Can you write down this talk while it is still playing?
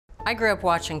I grew up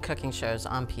watching cooking shows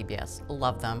on PBS.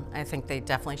 Love them. I think they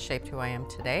definitely shaped who I am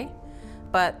today.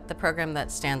 But the program that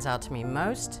stands out to me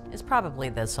most is probably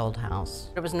This Old House.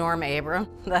 It was Norm Abram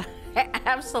that I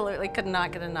absolutely could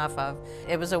not get enough of.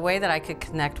 It was a way that I could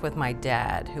connect with my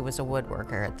dad, who was a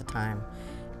woodworker at the time.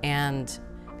 And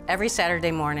every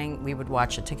Saturday morning, we would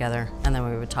watch it together, and then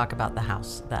we would talk about the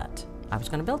house that I was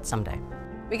going to build someday.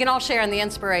 We can all share in the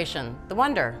inspiration, the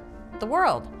wonder, the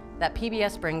world that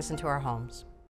PBS brings into our homes.